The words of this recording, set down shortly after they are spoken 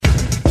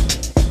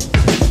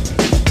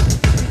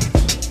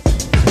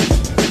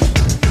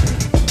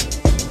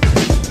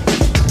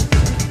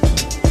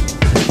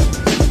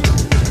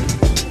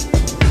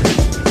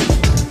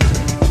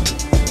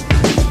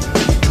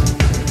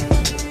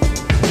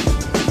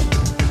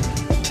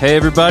Hey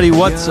everybody,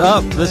 what's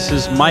up? This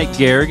is Mike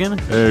Garrigan.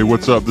 Hey,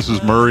 what's up? This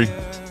is Murray.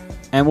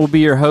 And we'll be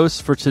your hosts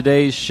for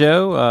today's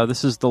show.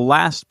 This is the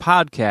last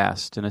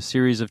podcast in a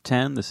series of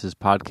 10. This is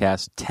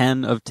podcast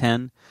 10 of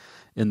 10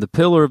 in the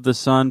Pillar of the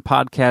Sun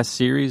podcast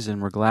series,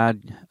 and we're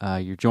glad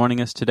you're joining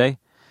us today.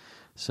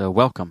 So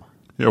welcome.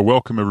 Yeah,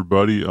 welcome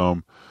everybody.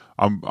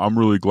 I'm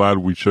really glad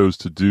we chose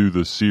to do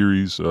this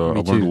series. I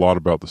learned a lot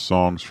about the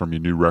songs from your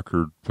new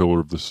record,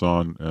 Pillar of the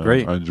Sun.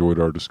 Great. I enjoyed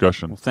our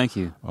discussion. Well, thank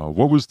you.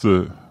 What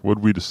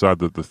did we decide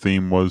that the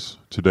theme was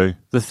today?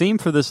 The theme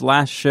for this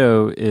last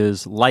show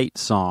is light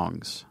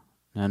songs.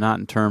 Now,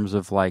 not in terms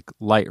of like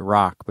light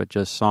rock, but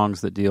just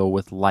songs that deal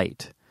with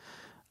light.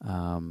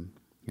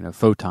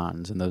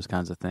 Photons and those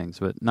kinds of things,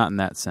 but not in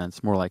that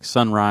sense. More like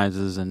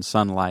sunrises and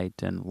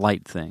sunlight and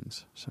light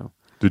things. So.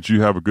 Did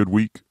you have a good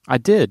week? I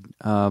did.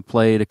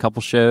 Played a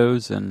couple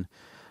shows, and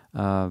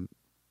it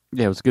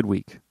was a good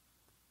week.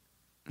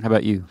 How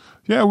about you?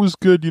 Yeah, it was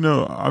good.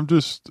 I'm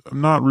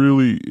not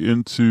really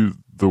into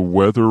the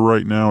weather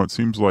right now. It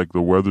seems like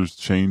the weather's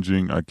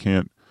changing. It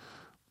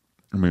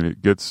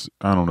gets,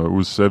 it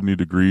was 70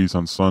 degrees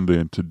on Sunday,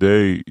 and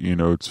today,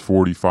 it's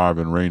 45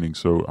 and raining,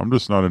 so I'm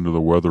just not into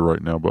the weather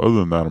right now. But other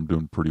than that, I'm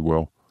doing pretty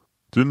well.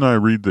 Didn't I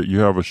read that you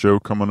have a show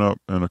coming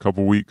up in a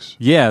couple weeks?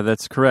 Yeah,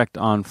 that's correct.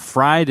 On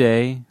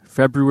Friday,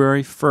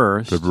 February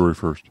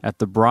 1st. At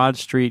the Broad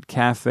Street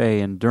Cafe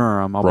in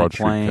Durham, I'll be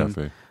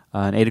playing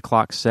an 8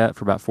 o'clock set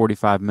for about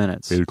 45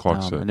 minutes. 8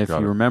 o'clock set. And if you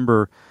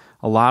remember,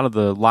 a lot of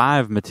the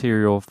live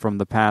material from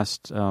the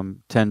past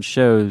 10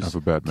 shows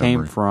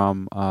came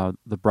from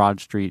the Broad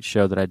Street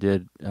show that I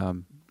did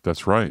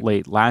that's right.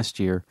 late last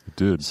year. It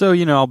did. So,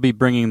 I'll be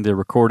bringing the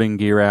recording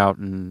gear out,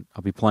 and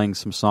I'll be playing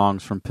some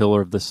songs from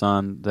Pillar of the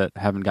Sun that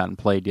haven't gotten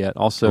played yet.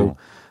 Also, cool.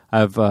 I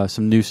have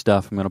some new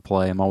stuff I'm going to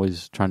play. I'm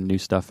always trying new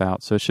stuff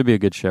out, so it should be a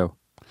good show.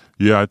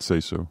 Yeah, I'd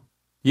say so.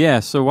 Yeah,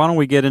 so why don't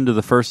we get into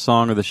the first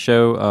song of the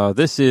show.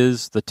 This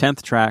is the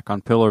 10th track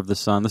on Pillar of the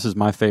Sun. This is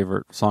my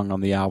favorite song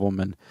on the album,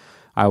 and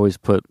I always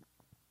put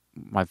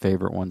my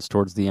favorite ones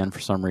towards the end for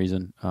some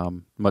reason,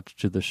 much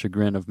to the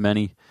chagrin of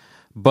many.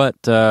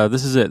 But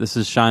this is it. This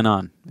is Shine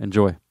On.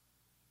 Enjoy.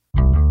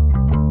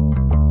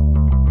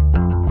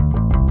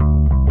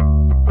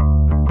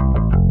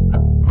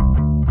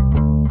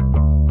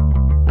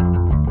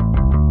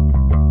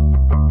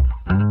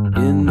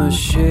 In the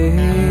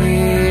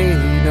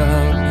shade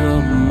of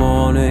the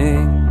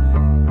morning,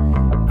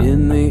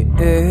 in the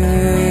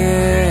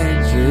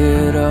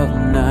exit of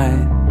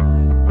night,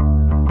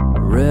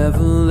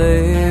 revelation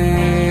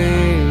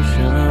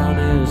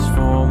is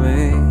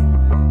forming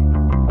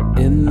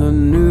in the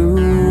new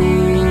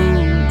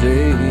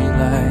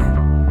daylight,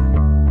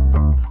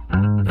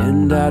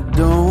 and I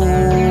don't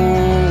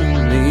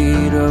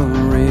need a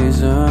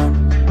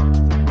reason,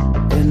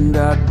 and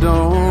I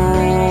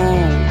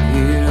don't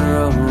hear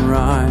a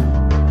rhyme.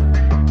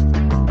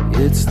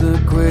 It's the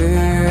quickening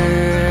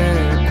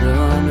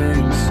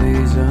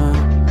season,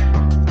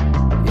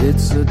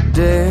 it's a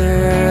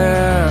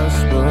desperate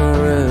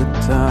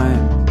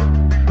time.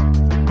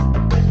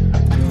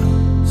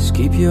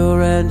 Keep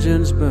your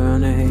engines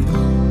burning,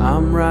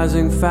 I'm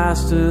rising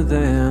faster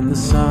than the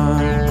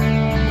sun.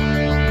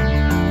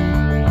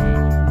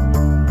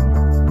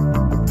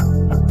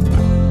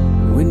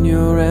 When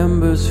your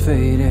embers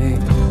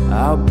fading,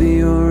 I'll be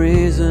your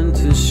reason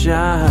to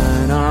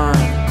shine on.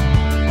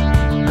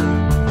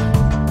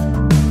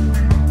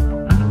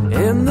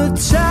 And the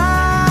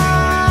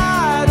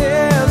tide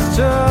is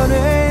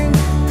turning,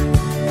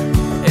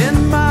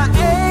 and my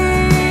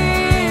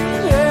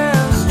aim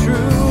is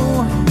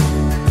true.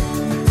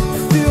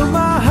 Feel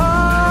my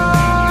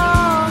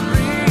heart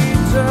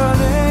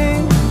returning,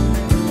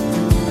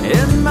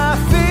 and my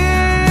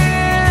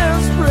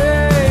fears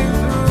break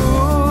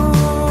through.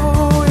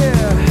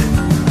 Yeah,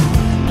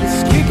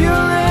 just keep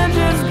your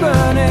engines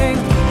burning.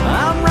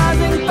 I'm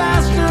rising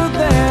faster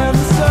than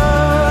the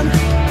sun.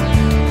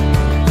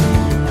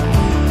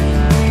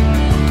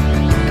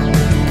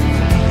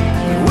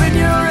 When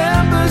your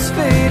embers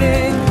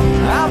fading,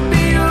 I'll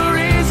be your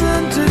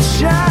reason to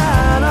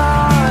shine on.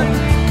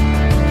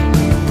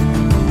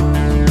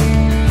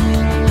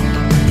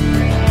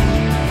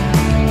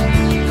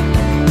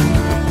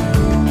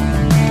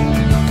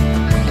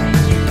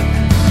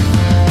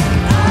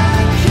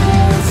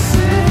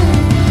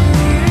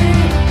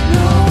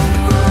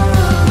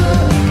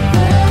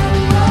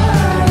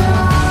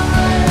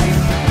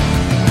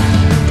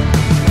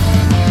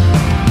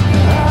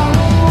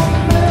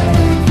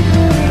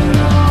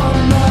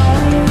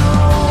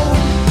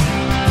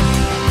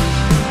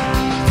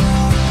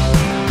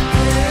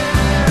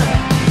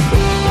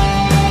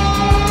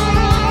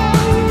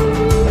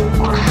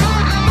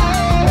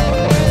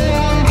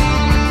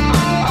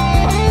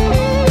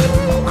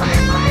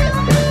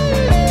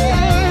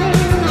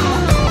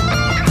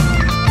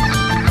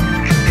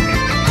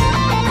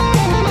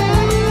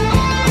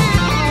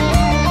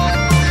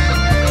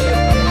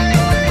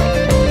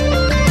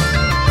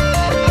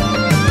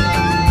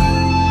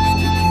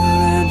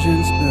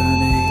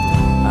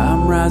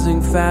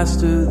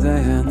 faster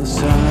than the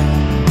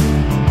sun.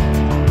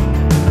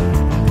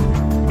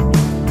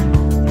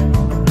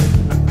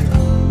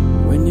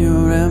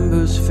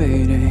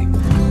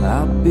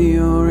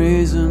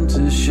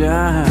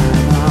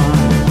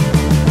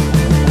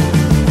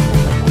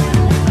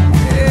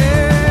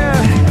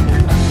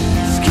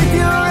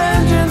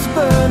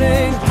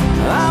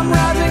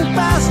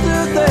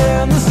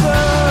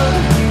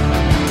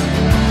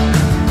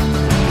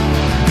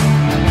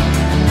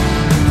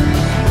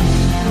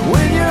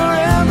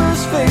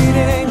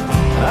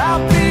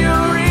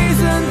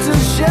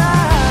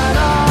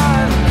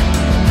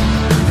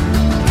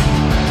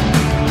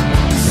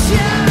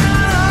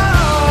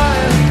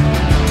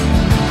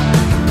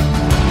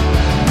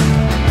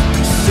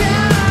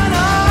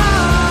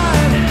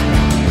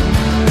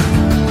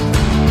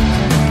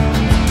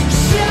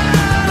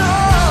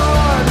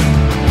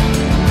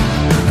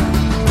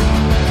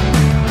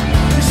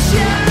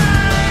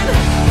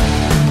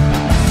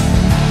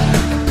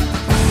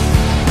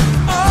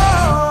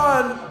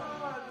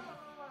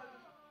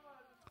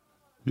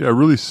 Yeah, it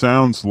really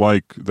sounds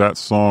like that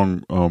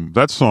song.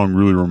 That song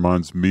really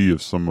reminds me of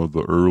some of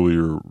the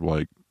earlier,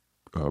 like,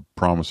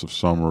 Promise of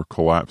Summer,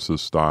 Collapses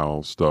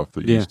style stuff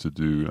that you used to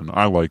do. And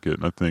I like it.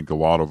 And I think a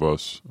lot of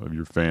us, of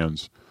your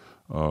fans,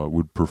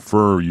 would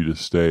prefer you to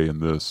stay in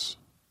this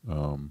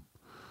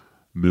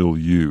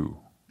milieu,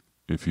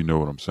 if you know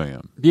what I'm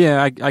saying.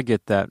 Yeah, I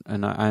get that.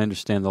 And I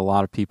understand that a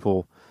lot of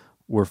people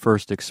were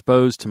first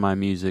exposed to my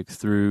music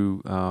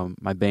through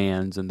my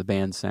bands and the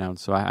band sound.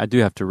 So I do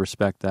have to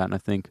respect that. And I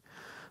think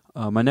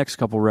my next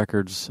couple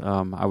records,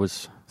 I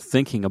was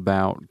thinking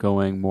about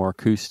going more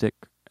acoustic.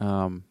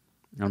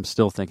 I'm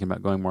still thinking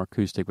about going more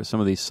acoustic, but some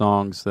of these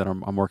songs that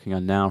I'm working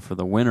on now for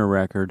the winter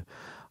record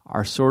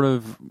are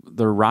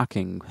they're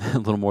rocking a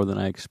little more than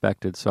I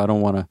expected. So I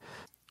don't want to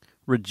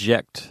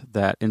reject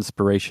that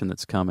inspiration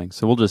that's coming.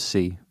 So we'll just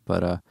see.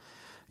 But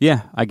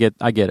yeah, I get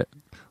it.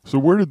 So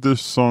where did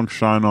this song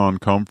 "Shine On"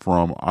 come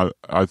from?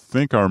 I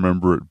think I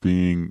remember it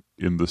being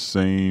in the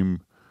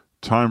same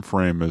time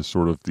frame as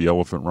sort of The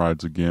Elephant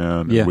Rides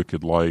Again and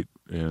Wicked Light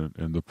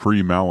and the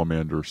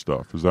pre-Malamander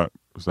stuff. Is that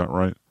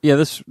right? Yeah,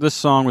 this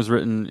song was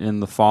written in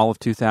the fall of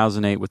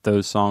 2008 with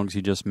those songs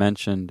you just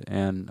mentioned,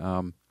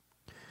 and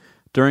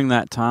during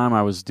that time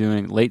I was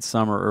doing late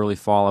summer, early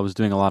fall. I was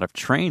doing a lot of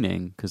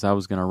training because I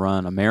was going to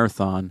run a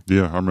marathon.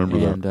 Yeah, I remember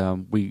that.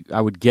 And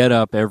I would get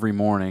up every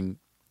morning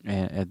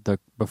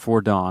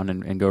before dawn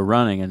and go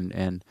running,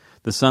 and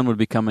the sun would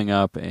be coming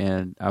up,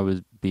 and I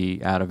would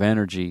be out of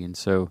energy, and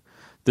so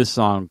this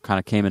song kind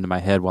of came into my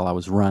head while I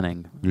was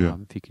running. Yeah,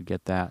 if you could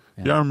get that.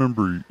 Yeah, I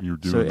remember you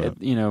doing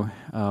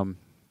that.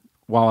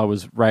 While I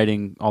was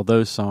writing all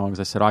those songs,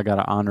 I said, I got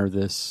to honor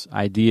this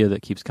idea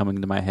that keeps coming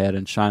into my head,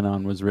 and Shine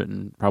On was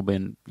written probably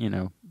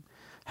in,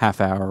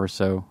 half hour or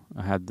so.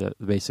 I had the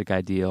basic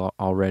idea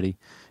already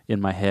in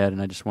my head,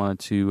 and I just wanted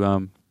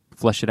to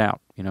flesh it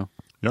out, Yeah,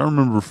 I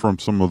remember from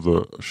some of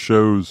the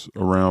shows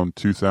around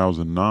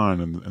 2009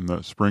 and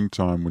that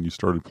springtime when you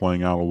started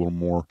playing out a little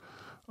more,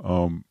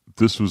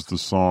 this was the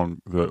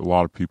song that a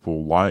lot of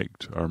people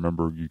liked. I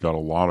remember you got a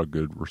lot of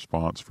good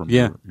response from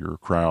your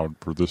crowd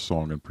for this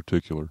song in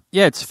particular.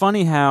 Yeah, it's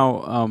funny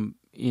how,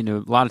 a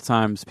lot of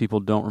times people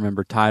don't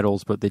remember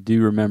titles, but they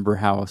do remember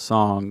how a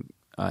song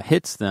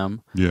hits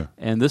them. Yeah.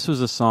 And this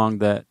was a song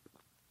that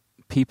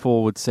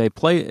people would say,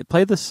 play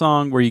the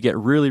song where you get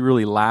really,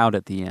 really loud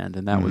at the end,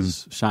 and that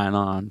was Shine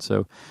On.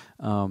 So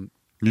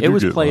it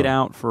was played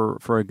out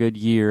for a good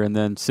year, and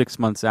then 6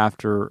 months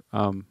after,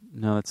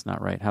 no, that's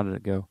not right. How did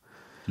it go?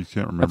 You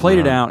can't remember. I played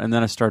it out, and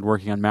then I started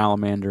working on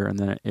Malamander, and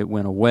then it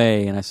went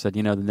away, and I said,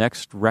 the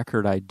next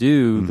record I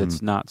do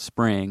that's not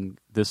spring,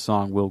 this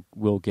song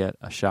will get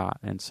a shot.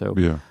 And so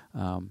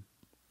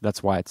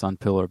that's why it's on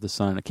Pillar of the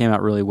Sun. It came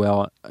out really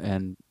well,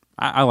 and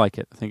I like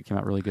it. I think it came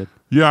out really good.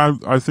 Yeah,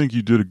 I think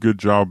you did a good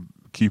job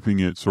keeping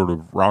it sort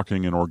of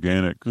rocking and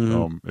organic.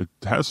 It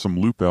has some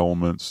loop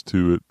elements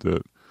to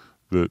it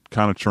that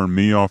kind of turned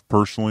me off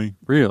personally.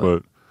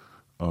 Really?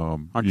 But,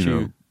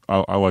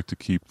 I like to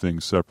keep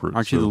things separate.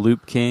 Aren't you the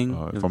loop king?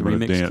 If I'm going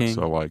to dance,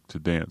 I like to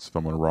dance. If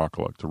I'm going to rock,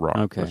 I like to rock.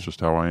 Okay. That's just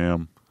how I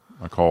am.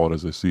 I call it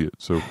as I see it.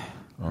 So,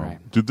 right.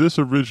 Did this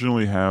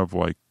originally have,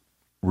 were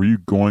you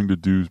going to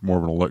do more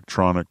of an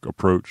electronic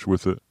approach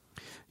with it?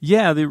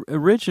 Yeah,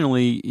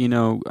 originally,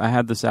 I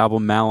had this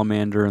album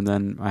Malamander, and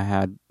then I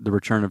had The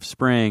Return of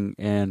Spring,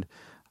 and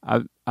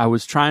I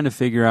was trying to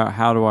figure out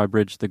how do I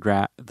bridge the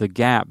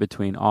gap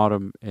between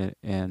autumn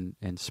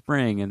and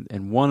spring,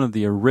 and one of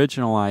the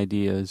original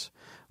ideas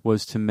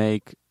was to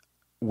make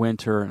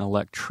Winter an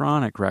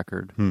electronic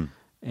record,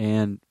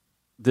 and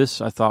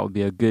this I thought would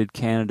be a good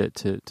candidate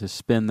to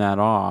spin that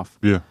off.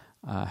 Yeah.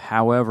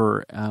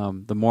 However,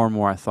 the more and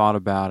more I thought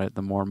about it,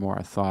 the more and more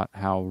I thought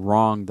how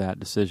wrong that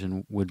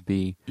decision would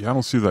be. Yeah, I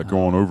don't see that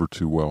going over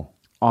too well.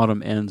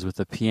 Autumn ends with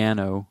a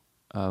piano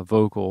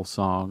vocal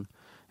song,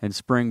 and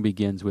spring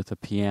begins with a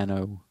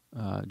piano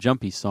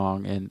jumpy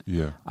song, and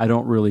I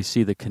don't really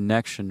see the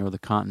connection or the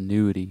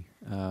continuity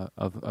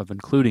of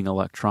including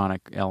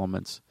electronic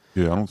elements.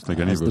 Yeah, I don't think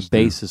any of us as the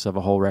basis of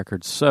a whole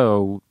record.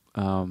 So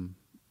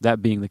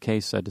that being the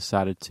case, I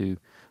decided to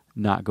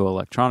not go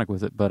electronic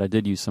with it, but I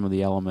did use some of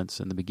the elements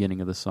in the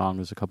beginning of the song.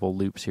 There's a couple of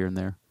loops here and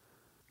there.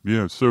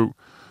 Yeah, so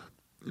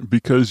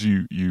because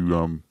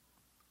the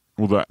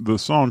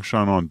song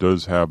Shine On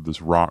does have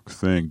this rock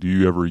thing. Do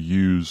you ever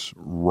use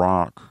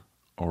rock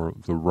or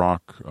the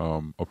rock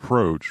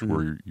approach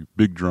where you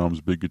big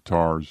drums, big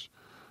guitars,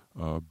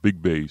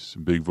 big bass,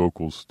 and big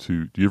vocals?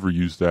 Do you ever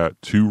use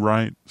that to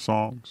write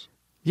songs?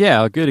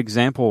 Yeah, a good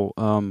example.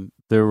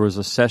 There was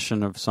a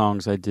session of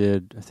songs I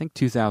did, I think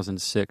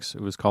 2006.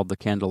 It was called the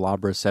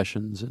Candelabra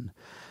Sessions,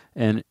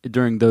 and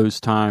during those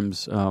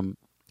times, I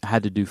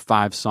had to do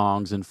 5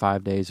 songs in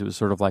 5 days. It was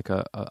sort of like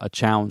a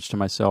challenge to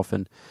myself,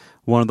 and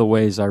one of the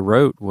ways I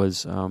wrote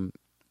was I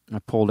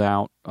pulled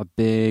out a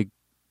big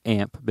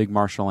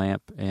Marshall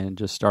amp, and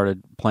just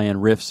started playing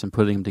riffs and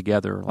putting them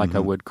together like I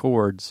would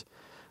chords,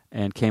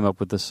 and came up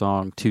with the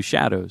song Two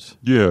Shadows.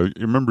 Yeah, I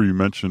remember you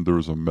mentioned there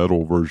was a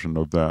metal version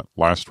of that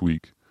last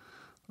week.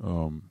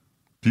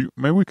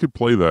 Maybe we could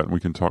play that and we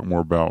can talk more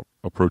about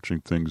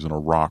approaching things in a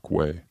rock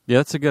way. Yeah,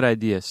 that's a good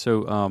idea.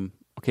 So,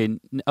 okay,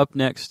 up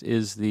next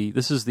is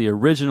this is the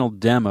original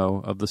demo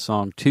of the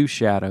song Two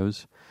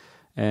Shadows.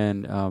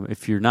 And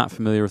if you're not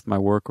familiar with my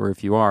work, or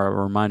if you are,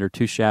 a reminder,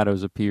 Two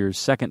Shadows appears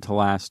second to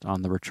last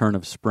on The Return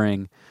of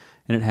Spring,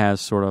 and it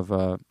has sort of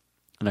an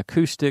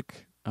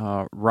acoustic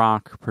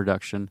rock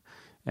production,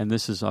 and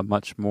this is a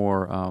much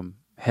more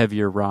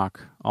heavier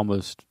rock,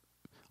 almost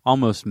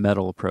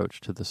metal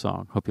approach to the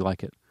song. Hope you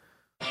like it.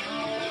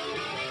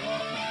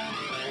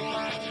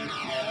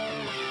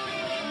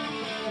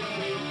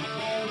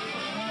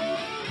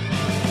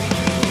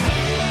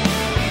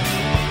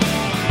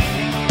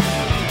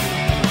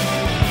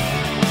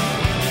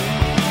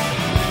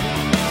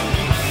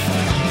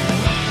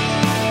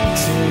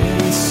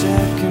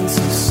 Seconds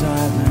of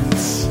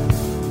silence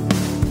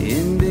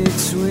in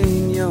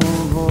between your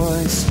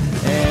voice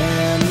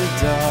and the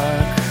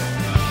dark.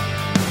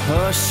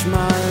 Hush,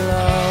 my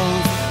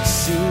love,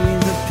 see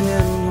the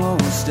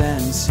pinholes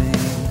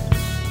dancing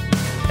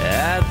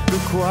at the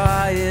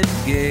quiet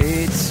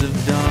gates of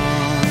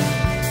dawn.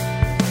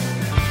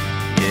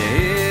 Yeah,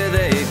 here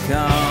they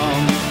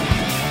come.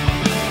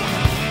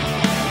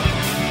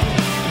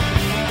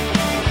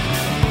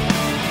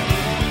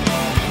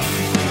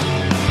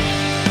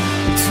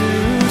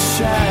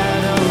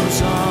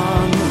 Shadows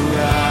on the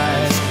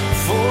rise,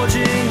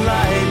 forging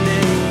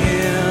lightning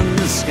in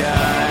the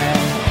sky.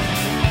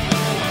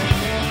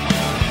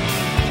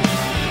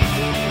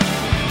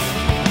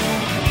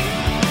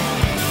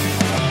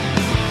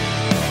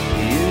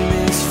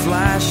 In these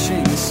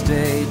flashing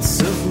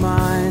states of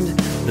mind,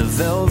 the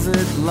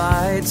velvet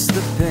lights,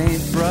 the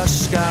paintbrush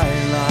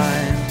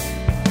skyline,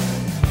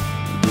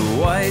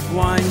 the white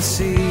wine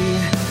sea,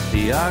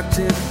 the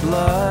Arctic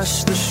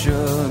blush, the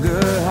sugar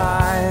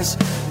highs,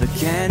 the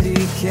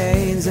candy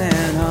canes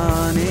and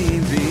honey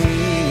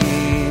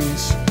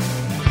bees.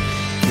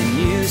 Can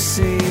you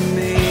see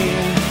me?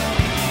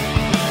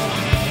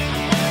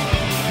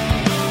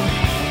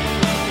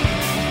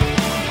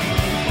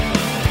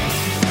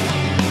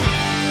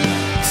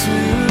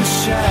 Two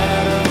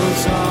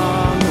shadows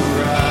on the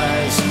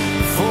rise,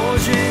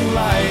 forging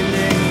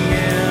lightning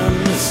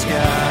in the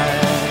sky.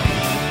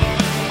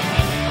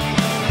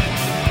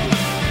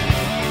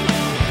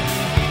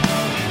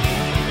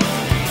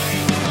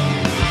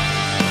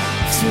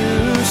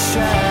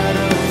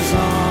 Shadows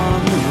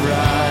on the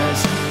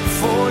rise,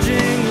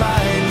 forging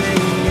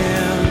lightning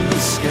in the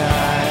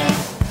sky.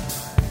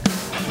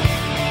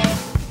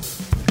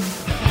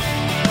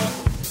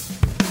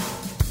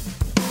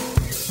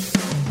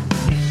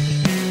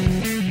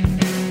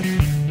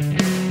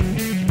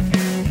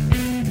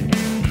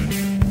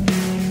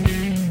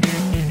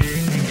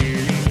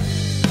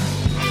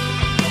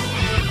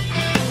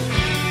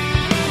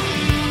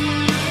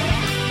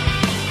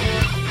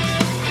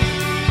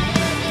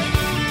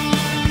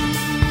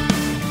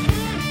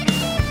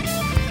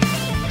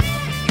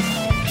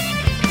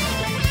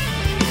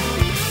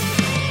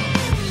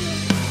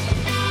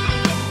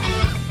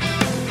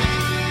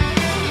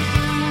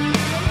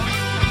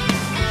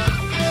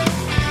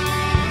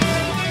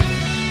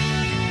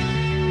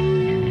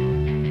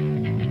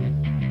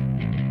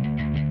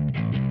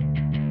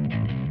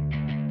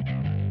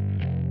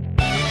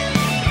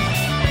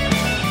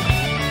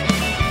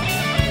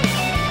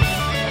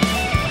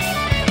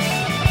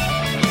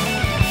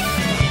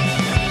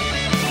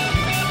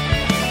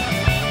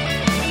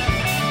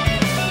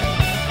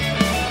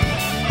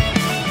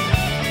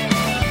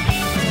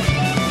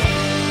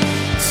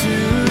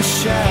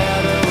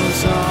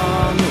 Shadows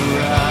on the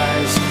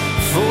rise,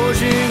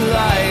 forging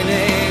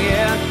lightning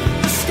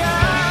in the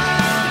sky.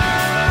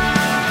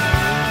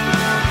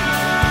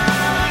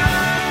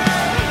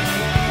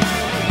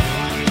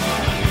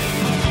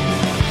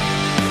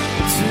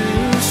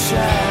 Two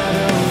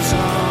shadows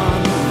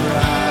on the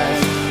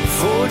rise,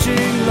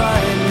 forging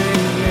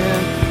lightning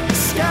in the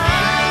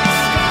sky.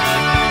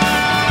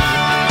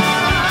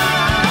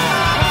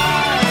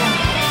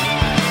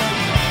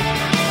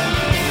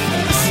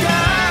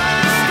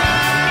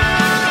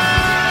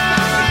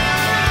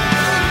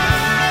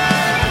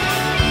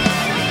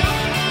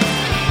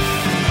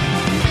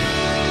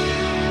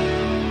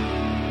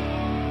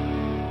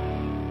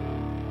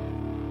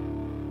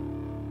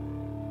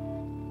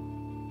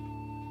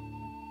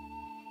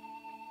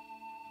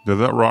 Yeah,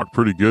 that rocked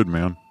pretty good,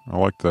 man. I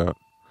like that.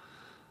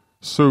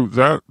 So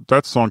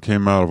that song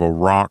came out of a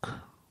rock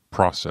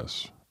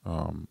process,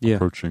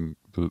 approaching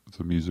the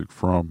music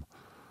from,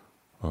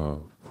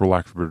 for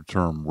lack of a better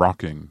term,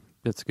 rocking.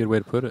 That's a good way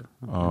to put it.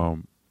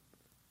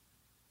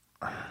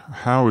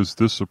 How is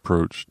this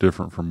approach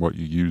different from what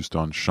you used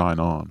on Shine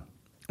On?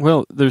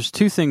 Well, there's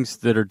two things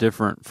that are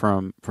different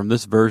from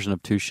this version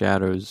of Two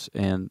Shadows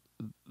and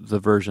the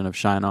version of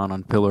Shine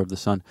On Pillar of the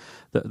Sun.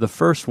 The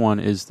first one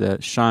is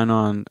that Shine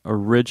On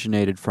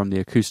originated from the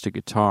acoustic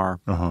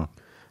guitar,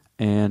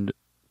 and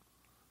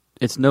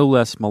it's no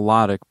less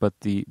melodic, but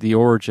the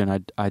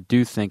origin I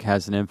do think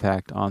has an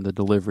impact on the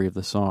delivery of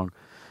the song.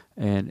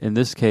 And in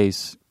this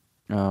case,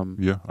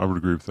 yeah, I would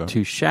agree with that.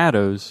 Two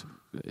Shadows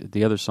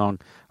the other song,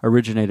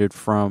 originated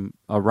from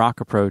a rock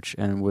approach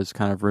and was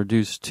kind of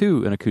reduced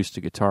to an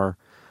acoustic guitar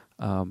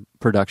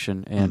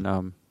production. And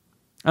I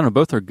don't know,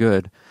 both are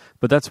good,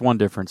 but that's one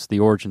difference. The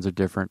origins are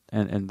different.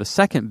 And the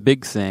second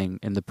big thing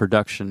in the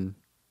production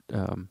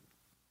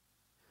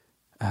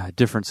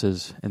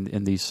differences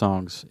in these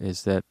songs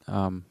is that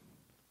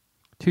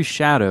Two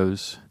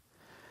Shadows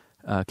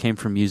came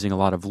from using a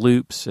lot of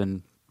loops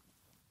and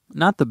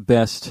not the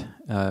best.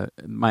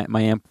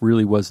 My amp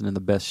really wasn't in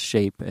the best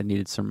shape. It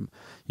needed some.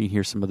 You can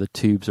hear some of the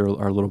tubes are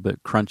a little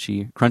bit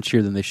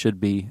crunchier than they should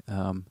be.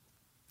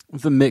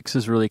 The mix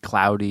is really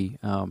cloudy.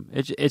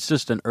 It's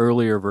just an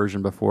earlier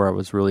version before I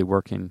was really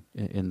working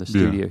in the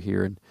studio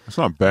here. And it's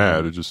not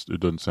bad. It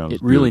doesn't sound.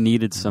 It really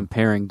needed some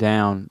paring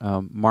down.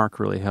 Mark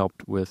really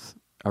helped with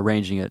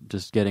arranging it,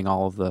 just getting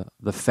all of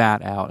the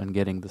fat out and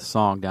getting the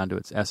song down to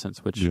its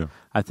essence, which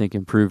I think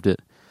improved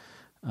it.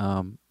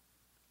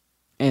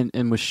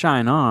 And with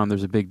Shine On,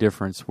 there's a big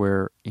difference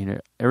where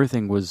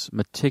everything was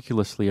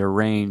meticulously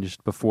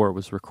arranged before it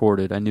was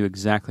recorded. I knew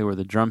exactly where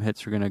the drum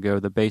hits were going to go,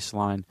 the bass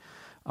line,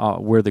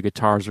 where the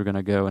guitars were going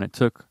to go, and it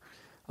took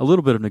a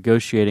little bit of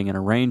negotiating and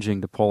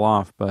arranging to pull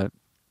off, but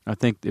I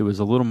think it was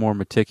a little more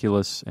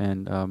meticulous,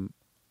 and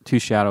Two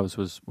Shadows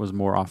was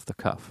more off the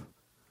cuff.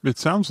 It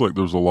sounds like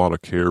there's a lot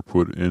of care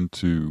put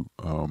into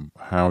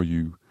how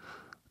you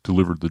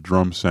delivered the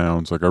drum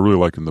sounds. Like I really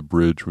like in the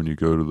bridge when you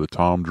go to the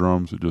tom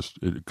drums, it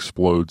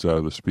explodes out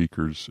of the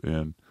speakers,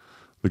 and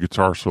the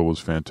guitar solo is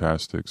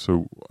fantastic.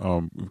 So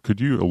could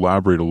you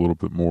elaborate a little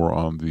bit more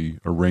on the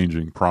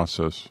arranging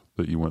process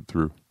that you went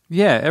through?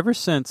 Yeah, ever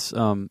since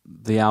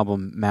the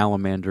album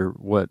Malamander,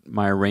 what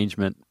my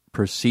arrangement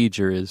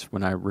procedure is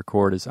when I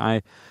record is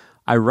I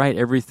write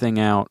everything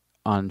out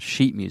on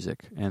sheet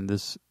music, and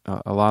this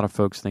a lot of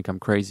folks think I'm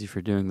crazy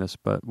for doing this,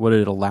 but what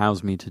it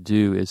allows me to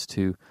do is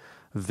to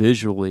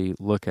visually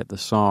look at the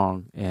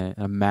song and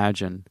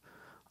imagine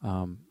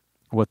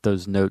what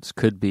those notes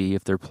could be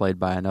if they're played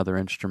by another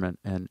instrument,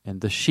 and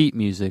the sheet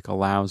music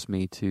allows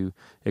me to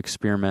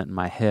experiment in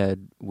my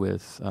head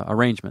with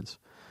arrangements,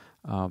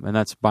 and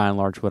that's by and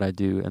large what I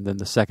do. And then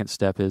the second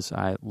step is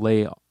I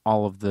lay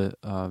all of the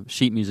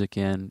sheet music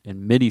in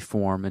MIDI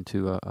form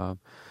into a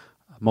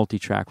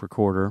multi-track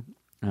recorder,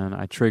 and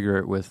I trigger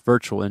it with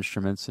virtual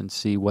instruments and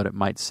see what it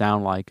might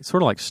sound like. It's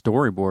sort of like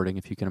storyboarding,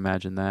 if you can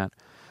imagine that.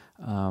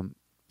 And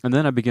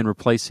then I begin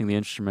replacing the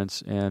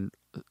instruments, and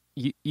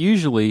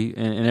usually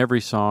in every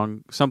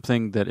song,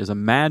 something that is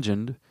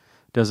imagined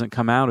doesn't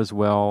come out as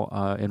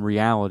well in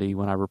reality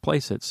when I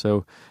replace it.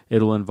 So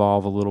it'll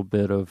involve a little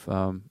bit of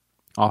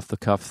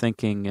off-the-cuff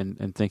thinking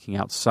and thinking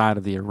outside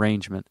of the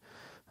arrangement.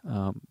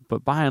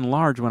 But by and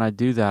large, when I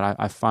do that,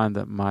 I find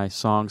that my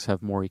songs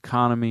have more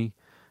economy.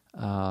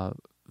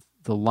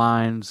 The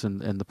lines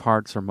and the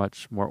parts are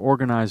much more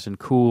organized and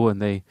cool, and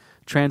they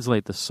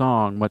translate the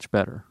song much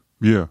better.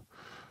 Yeah.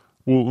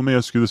 Well, let me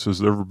ask you this. Has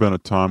there ever been a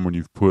time when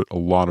you've put a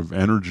lot of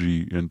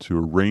energy into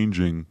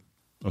arranging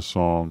a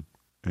song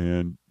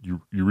and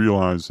you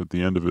realize at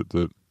the end of it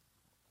that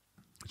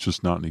it's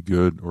just not any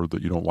good, or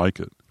that you don't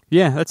like it?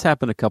 Yeah, that's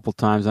happened a couple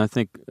times. I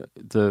think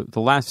the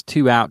last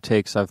two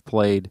outtakes I've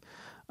played,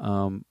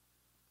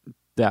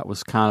 that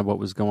was kind of what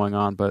was going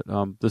on. But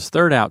this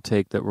third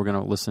outtake that we're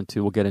going to listen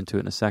to, we'll get into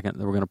it in a second,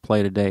 that we're going to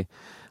play today,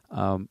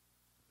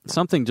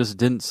 something just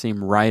didn't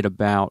seem right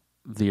about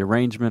the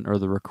arrangement or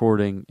the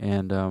recording,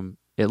 and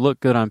it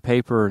looked good on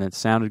paper and it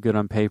sounded good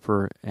on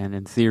paper, and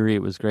in theory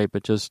it was great,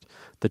 but just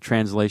the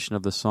translation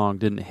of the song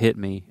didn't hit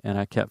me, and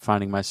I kept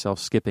finding myself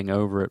skipping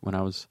over it when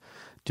I was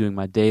doing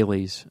my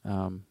dailies.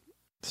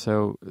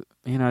 So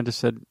I just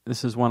said,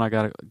 this is one I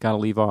gotta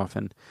leave off,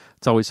 and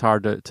it's always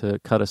hard to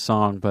cut a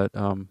song, but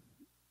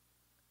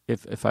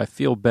if I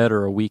feel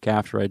better a week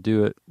after I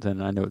do it,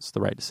 then I know it's the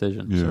right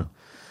decision. Yeah. So,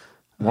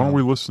 why don't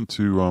we listen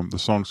to the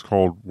song's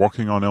called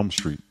 "Walking on Elm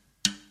Street"?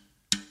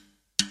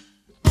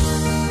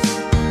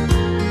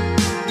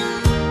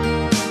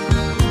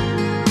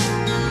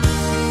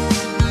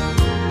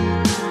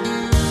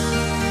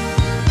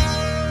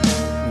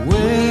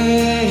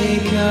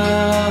 Wake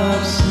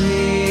up,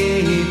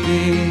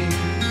 sleepy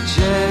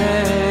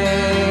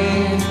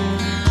Jane.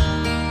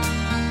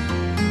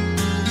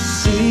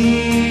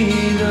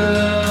 See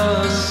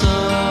the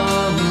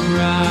sunrise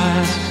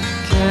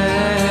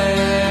came.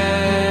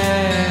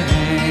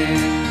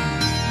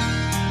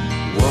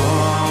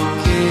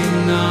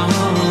 Walking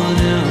on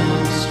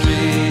Elm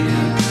Street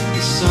in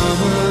the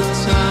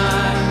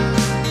summertime.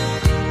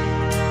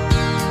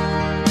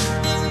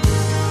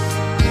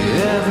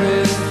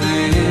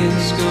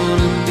 Everything's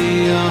gonna be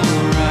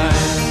alright.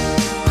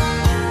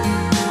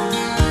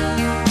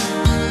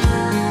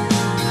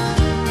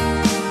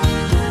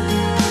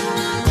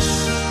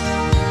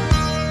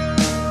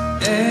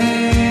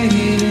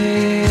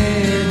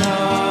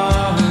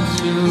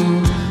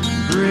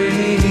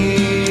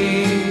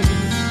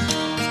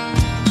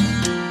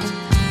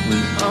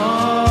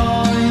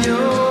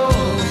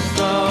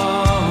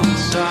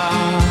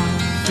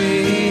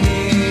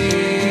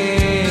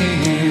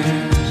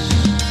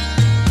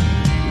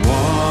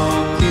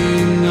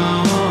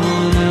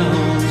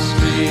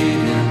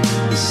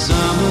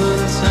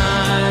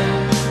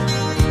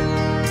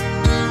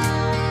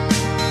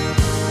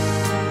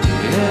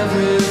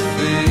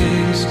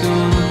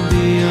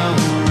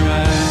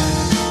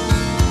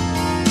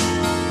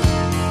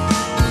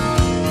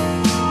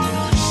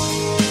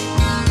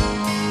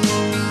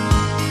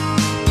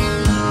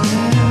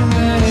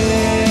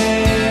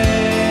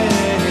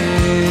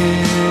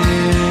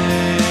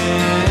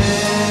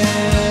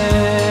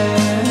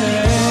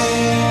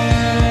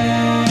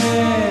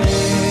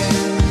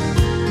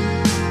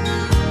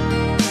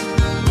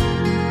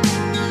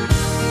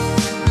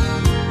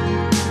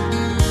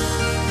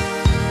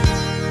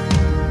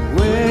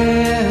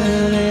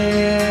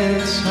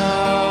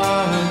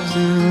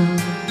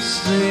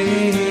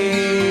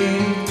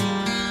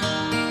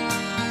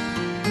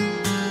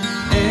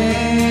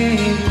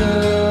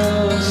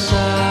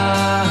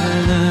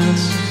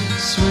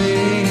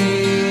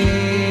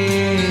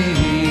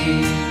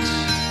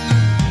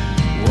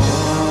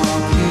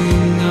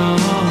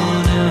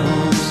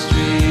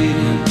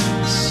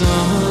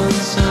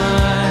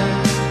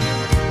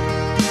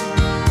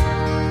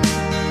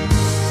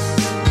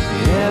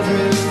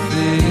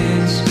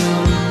 everything's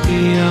gonna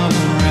be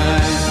alright.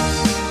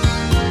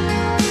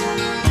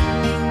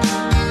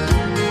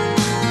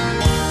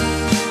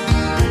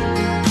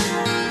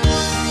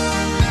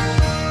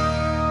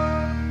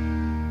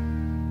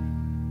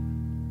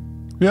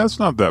 Yeah, it's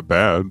not that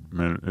bad. I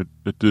mean,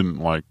 it didn't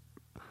like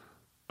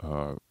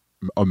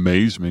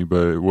amaze me,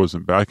 but it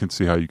wasn't bad. I can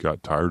see how you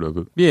got tired of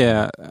it.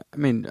 Yeah, I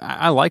mean,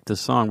 I like the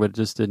song, but it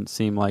just didn't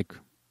seem like,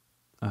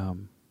 I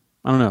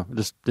don't know, it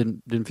just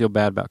didn't feel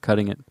bad about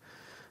cutting it.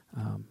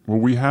 Well,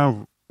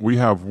 we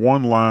have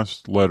one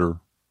last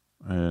letter,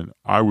 and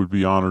I would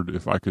be honored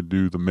if I could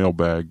do the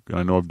mailbag. And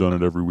I know I've done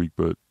it every week,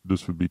 but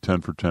this would be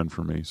 10 for 10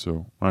 for me.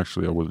 So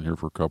actually, I wasn't here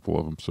for a couple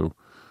of them. So,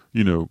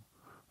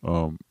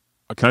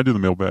 can I do the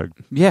mailbag?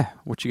 Yeah,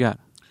 what you got?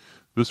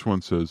 This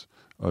one says,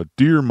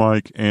 Dear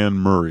Mike and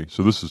Murray,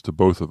 so this is to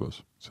both of us,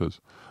 it says,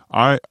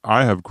 I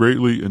have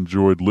greatly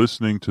enjoyed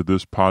listening to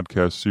this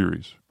podcast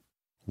series.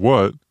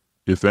 What,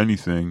 if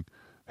anything,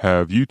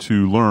 have you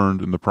two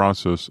learned in the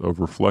process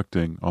of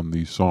reflecting on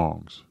these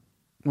songs?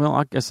 Well,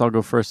 I guess I'll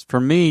go first. For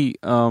me,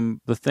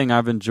 the thing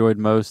I've enjoyed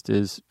most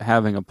is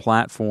having a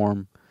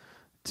platform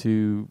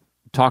to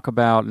talk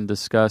about and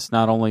discuss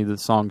not only the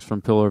songs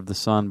from Pillar of the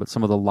Sun, but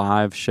some of the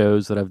live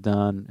shows that I've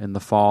done in the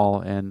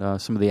fall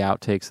and some of the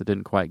outtakes that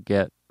didn't quite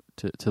get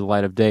to the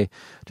light of day.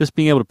 Just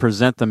being able to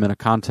present them in a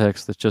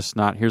context that's just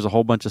not, here's a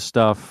whole bunch of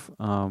stuff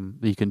that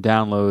you can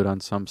download on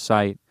some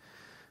site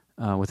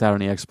without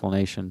any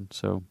explanation.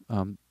 So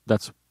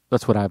that's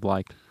what I've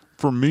liked.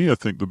 For me, I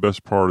think the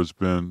best part has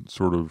been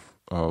sort of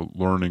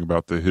learning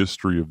about the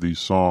history of these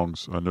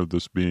songs. I know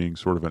this being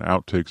sort of an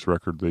outtakes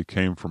record, they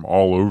came from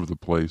all over the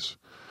place.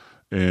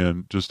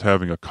 And just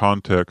having a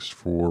context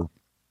for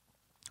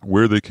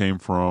where they came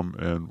from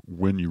and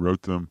when you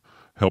wrote them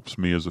helps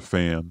me as a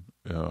fan.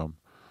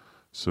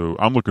 So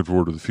I'm looking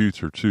forward to the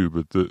future too.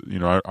 But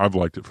I've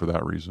liked it for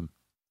that reason.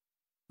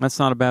 That's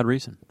not a bad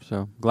reason.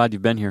 So glad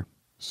you've been here.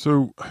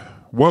 So,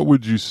 what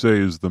would you say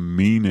is the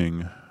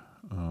meaning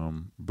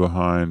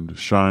behind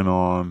 "Shine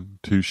On,"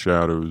 "Two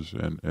Shadows,"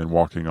 and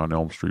 "Walking on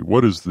Elm Street"?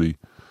 What is the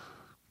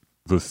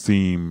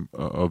theme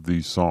of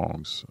these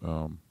songs?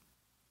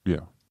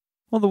 Yeah.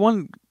 Well, the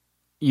one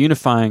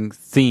unifying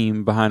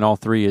theme behind all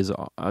three is,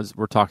 as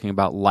we're talking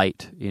about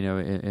light.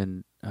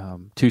 In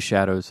Two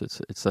Shadows,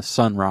 it's a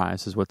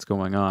sunrise is what's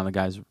going on.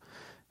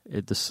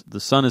 The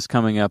sun is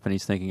coming up, and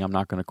he's thinking, "I'm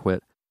not going to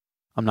quit.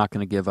 I'm not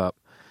going to give up."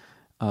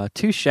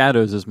 Two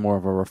Shadows is more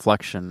of a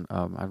reflection.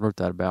 I wrote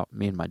that about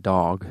me and my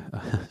dog,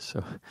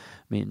 so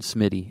me and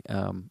Smitty.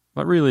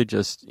 But really,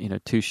 just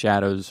two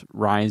shadows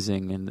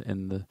rising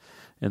in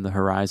the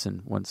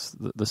horizon. Once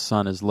the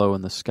sun is low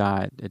in the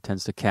sky, it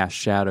tends to cast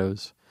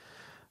shadows.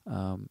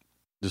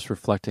 Just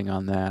reflecting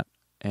on that,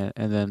 and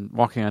then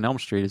 "Walking on Elm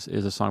Street"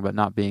 is a song about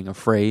not being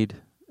afraid.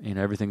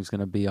 Everything's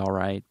going to be all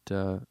right,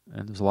 and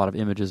there's a lot of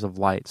images of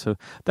light. So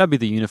that'd be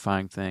the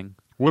unifying thing.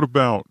 What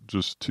about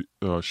just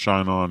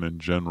 "Shine On" in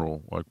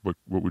general? Like, what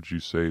would you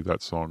say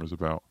that song is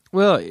about?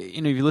 Well, if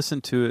you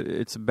listen to it,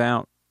 it's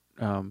about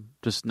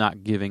just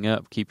not giving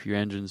up. Keep your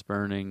engines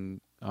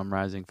burning. I'm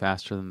rising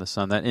faster than the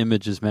sun. That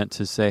image is meant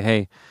to say,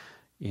 hey,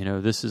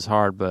 this is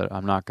hard, but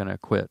I'm not going to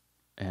quit.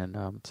 And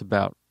it's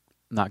about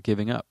not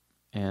giving up.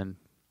 And,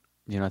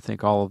 I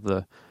think all of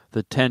the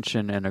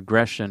tension and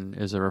aggression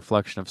is a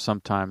reflection of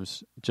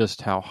sometimes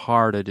just how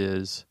hard it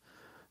is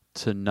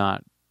to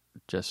not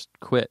just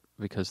quit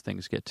because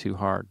things get too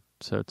hard.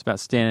 So it's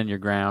about standing your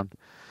ground,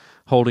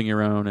 holding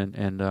your own,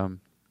 and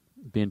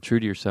being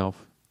true to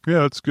yourself. Yeah,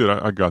 that's good.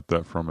 I got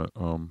that from it.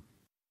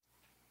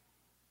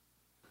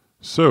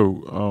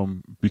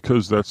 So,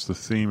 because that's the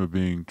theme of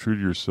being true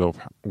to yourself,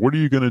 what are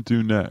you going to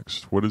do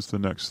next? What is the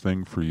next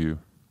thing for you?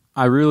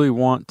 I really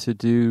want to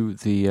do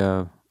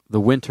the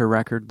winter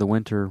record, the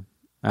winter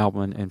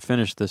album, and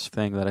finish this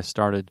thing that I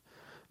started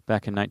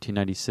back in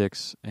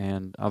 1996.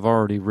 And I've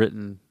already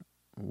written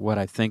what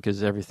I think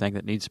is everything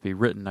that needs to be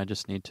written. I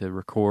just need to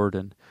record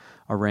and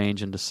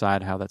arrange and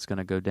decide how that's going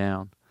to go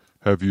down.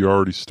 Have you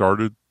already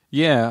started?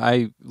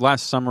 Yeah,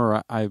 last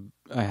summer I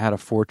had a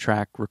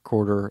 4-track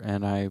recorder,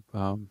 and I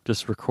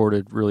just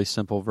recorded really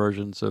simple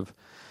versions of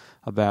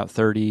about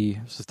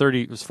 30.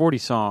 It was 40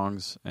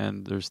 songs,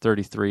 and there's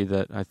 33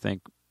 that I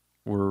think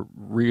were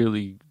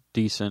really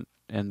decent,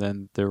 and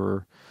then there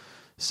were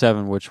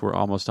 7 which were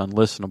almost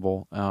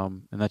unlistenable.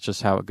 And that's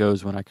just how it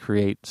goes when I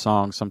create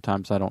songs.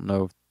 Sometimes I don't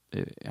know.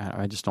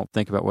 I just don't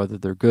think about whether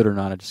they're good or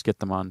not. I just get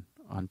them on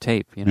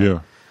tape. Yeah.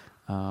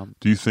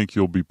 Do you think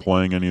you'll be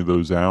playing any of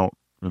those out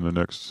in the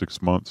next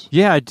 6 months?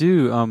 Yeah, I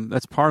do.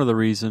 That's part of the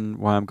reason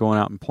why I'm going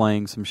out and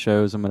playing some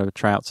shows. I'm going to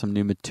try out some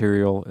new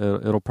material.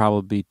 It'll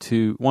probably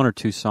be 1 or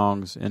 2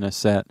 songs in a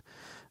set,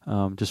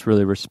 just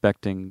really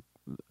respecting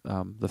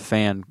the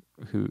fan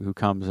who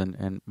comes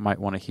and might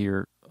want to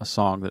hear a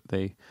song that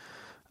they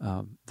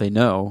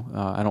know.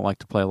 I don't like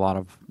to play a lot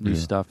of new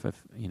stuff.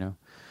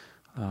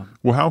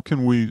 Well, how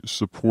can we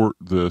support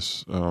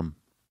this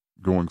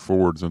going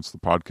forward since the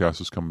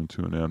podcast is coming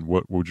to an end?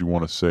 What would you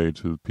want to say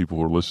to the people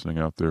who are listening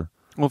out there?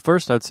 Well,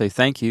 first I'd say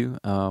thank you.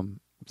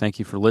 Thank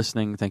you for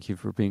listening. Thank you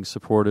for being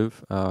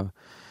supportive.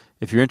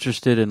 if you're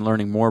interested in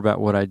learning more about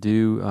what I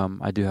do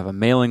have a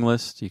mailing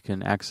list you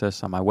can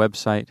access on my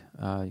website.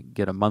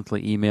 Get a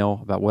monthly email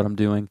about what I'm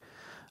doing.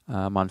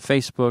 I'm on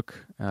Facebook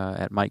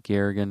at Mike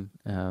Garrigan,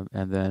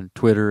 and then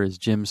Twitter is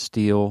Jim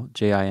Steele,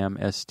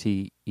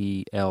 JimStele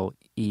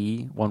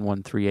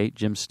 1138,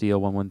 Jim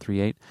Steele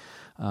 1138.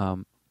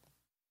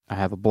 I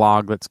have a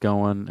blog that's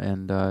going,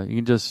 and you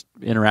can just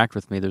interact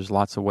with me. There's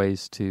lots of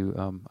ways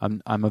to.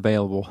 I'm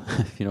available,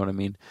 if you know what I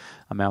mean.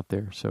 I'm out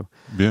there, so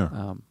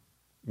yeah.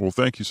 Well,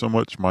 thank you so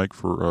much, Mike,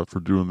 for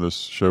doing this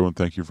show, and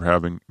thank you for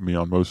having me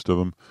on most of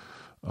them.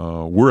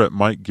 We're at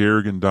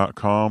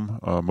MikeGarrigan.com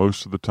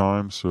most of the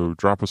time, so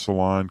drop us a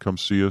line, come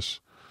see us,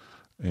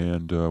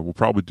 and we'll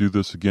probably do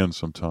this again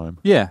sometime.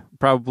 Yeah,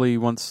 probably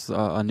once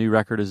a new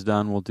record is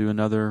done, we'll do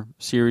another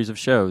series of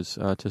shows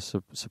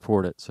to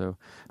support it. So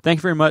thank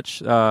you very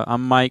much.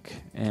 I'm Mike,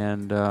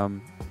 and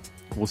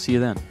we'll see you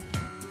then.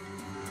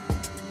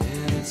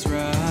 And it's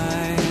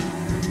right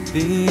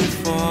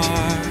before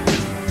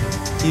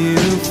you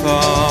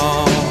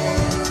fall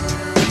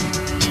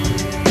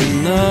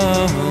in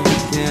love.